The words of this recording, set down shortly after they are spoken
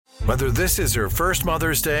Whether this is her first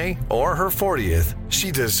Mother's Day or her 40th, she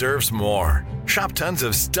deserves more. Shop tons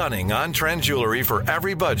of stunning on-trend jewelry for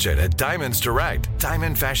every budget at Diamonds Direct.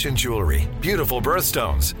 Diamond fashion jewelry, beautiful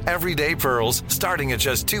birthstones, everyday pearls starting at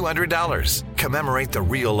just $200. Commemorate the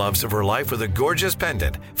real loves of her life with a gorgeous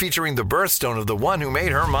pendant featuring the birthstone of the one who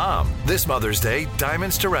made her mom. This Mother's Day,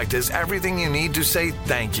 Diamonds Direct is everything you need to say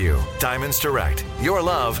thank you. Diamonds Direct. Your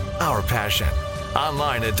love, our passion.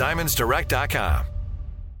 Online at diamondsdirect.com.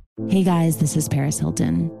 Hey guys, this is Paris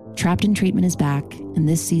Hilton. Trapped in Treatment is back, and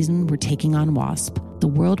this season we're taking on WASP, the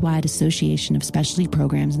Worldwide Association of Specialty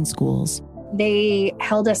Programs and Schools. They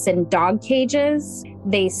held us in dog cages.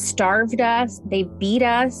 They starved us. They beat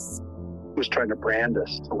us. Was trying to brand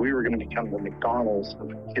us. So we were going to become the McDonald's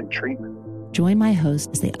of kid treatment. Join my hosts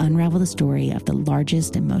as they unravel the story of the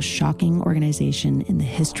largest and most shocking organization in the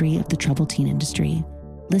history of the troubled teen industry.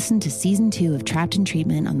 Listen to Season 2 of Trapped in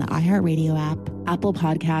Treatment on the iHeartRadio app, Apple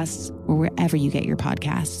Podcasts, or wherever you get your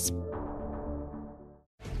podcasts.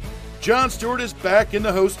 Jon Stewart is back in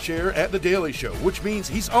the host chair at The Daily Show, which means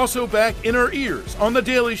he's also back in our ears on The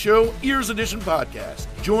Daily Show Ears Edition podcast.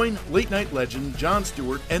 Join late-night legend Jon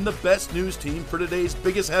Stewart and the best news team for today's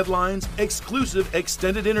biggest headlines, exclusive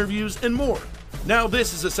extended interviews, and more. Now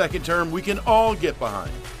this is a second term we can all get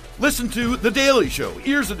behind. Listen to The Daily Show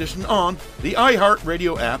Ears Edition on the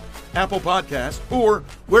iHeartRadio app, Apple Podcasts, or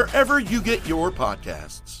wherever you get your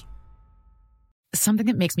podcasts. Something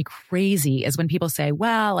that makes me crazy is when people say,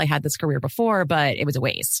 well, I had this career before, but it was a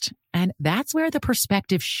waste. And that's where the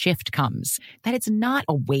perspective shift comes, that it's not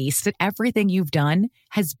a waste, that everything you've done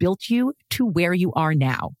has built you to where you are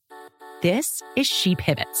now. This is She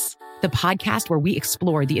Pivots, the podcast where we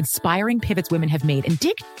explore the inspiring pivots women have made and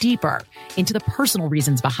dig deeper into the personal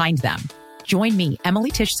reasons behind them. Join me, Emily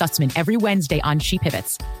Tish Sussman, every Wednesday on She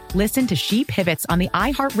Pivots. Listen to She Pivots on the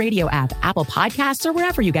iHeartRadio app, Apple Podcasts, or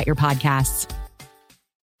wherever you get your podcasts.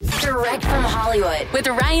 Direct from Hollywood with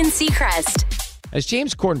Ryan Seacrest. As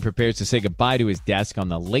James Corden prepares to say goodbye to his desk on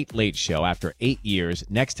The Late Late Show after 8 years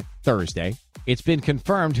next Thursday, it's been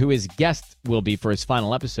confirmed who his guest will be for his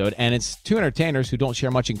final episode, and it's two entertainers who don't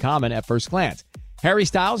share much in common at first glance. Harry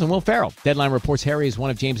Styles and Will Ferrell. Deadline reports Harry is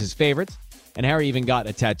one of James's favorites, and Harry even got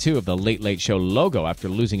a tattoo of the Late Late Show logo after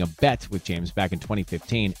losing a bet with James back in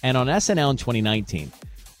 2015. And on SNL in 2019,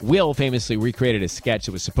 Will famously recreated a sketch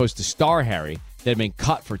that was supposed to star Harry that had been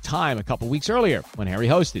cut for time a couple weeks earlier when Harry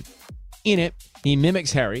hosted. In it, he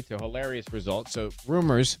mimics Harry to hilarious results, so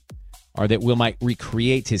rumors are that Will might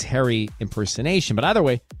recreate his Harry impersonation. But either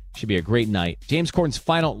way, should be a great night. James Corden's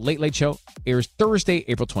final Late Late Show airs Thursday,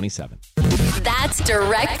 April 27th. That's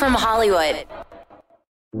Direct from Hollywood.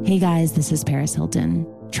 Hey guys, this is Paris Hilton.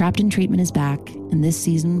 Trapped in Treatment is back, and this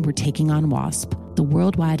season we're taking on WASP, the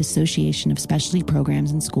Worldwide Association of Specialty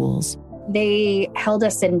Programs and Schools. They held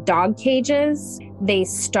us in dog cages. They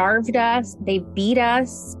starved us. They beat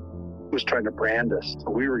us. Was trying to brand us.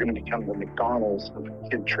 So we were going to become the McDonald's of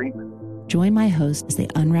kid treatment. Join my hosts as they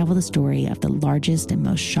unravel the story of the largest and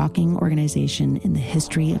most shocking organization in the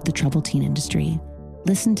history of the troubled teen industry.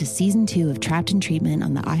 Listen to Season 2 of Trapped in Treatment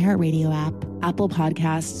on the iHeartRadio app, Apple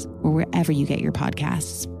Podcasts, or wherever you get your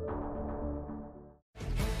podcasts.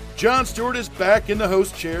 Jon Stewart is back in the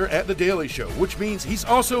host chair at The Daily Show, which means he's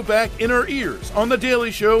also back in our ears on The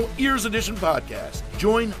Daily Show Ears Edition podcast.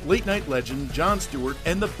 Join late-night legend Jon Stewart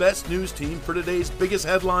and the best news team for today's biggest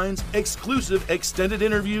headlines, exclusive extended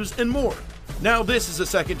interviews, and more. Now this is a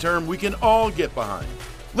second term we can all get behind.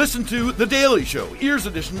 Listen to The Daily Show Ears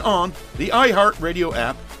Edition on the iHeartRadio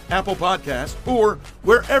app, Apple Podcasts, or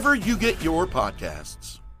wherever you get your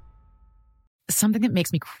podcasts. Something that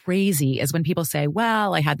makes me crazy is when people say,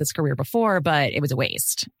 well, I had this career before, but it was a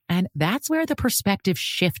waste. And that's where the perspective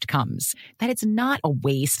shift comes, that it's not a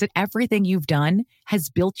waste, that everything you've done has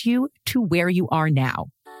built you to where you are now.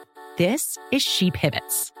 This is She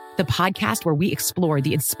Pivots, the podcast where we explore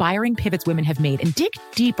the inspiring pivots women have made and dig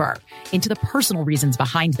deeper into the personal reasons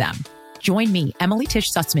behind them. Join me, Emily Tish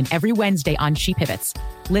Sussman, every Wednesday on She Pivots.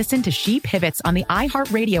 Listen to She Pivots on the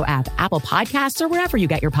iHeartRadio app, Apple Podcasts, or wherever you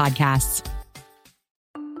get your podcasts.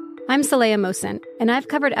 I'm Saleha Mohsen, and I've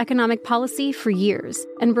covered economic policy for years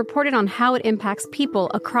and reported on how it impacts people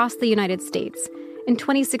across the United States. In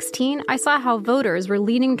 2016, I saw how voters were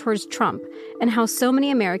leaning towards Trump and how so many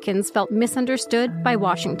Americans felt misunderstood by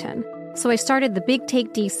Washington. So I started The Big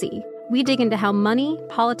Take DC. We dig into how money,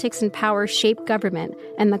 politics, and power shape government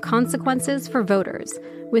and the consequences for voters.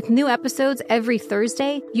 With new episodes every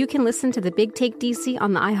Thursday, you can listen to The Big Take DC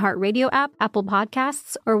on the iHeartRadio app, Apple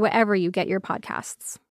Podcasts, or wherever you get your podcasts.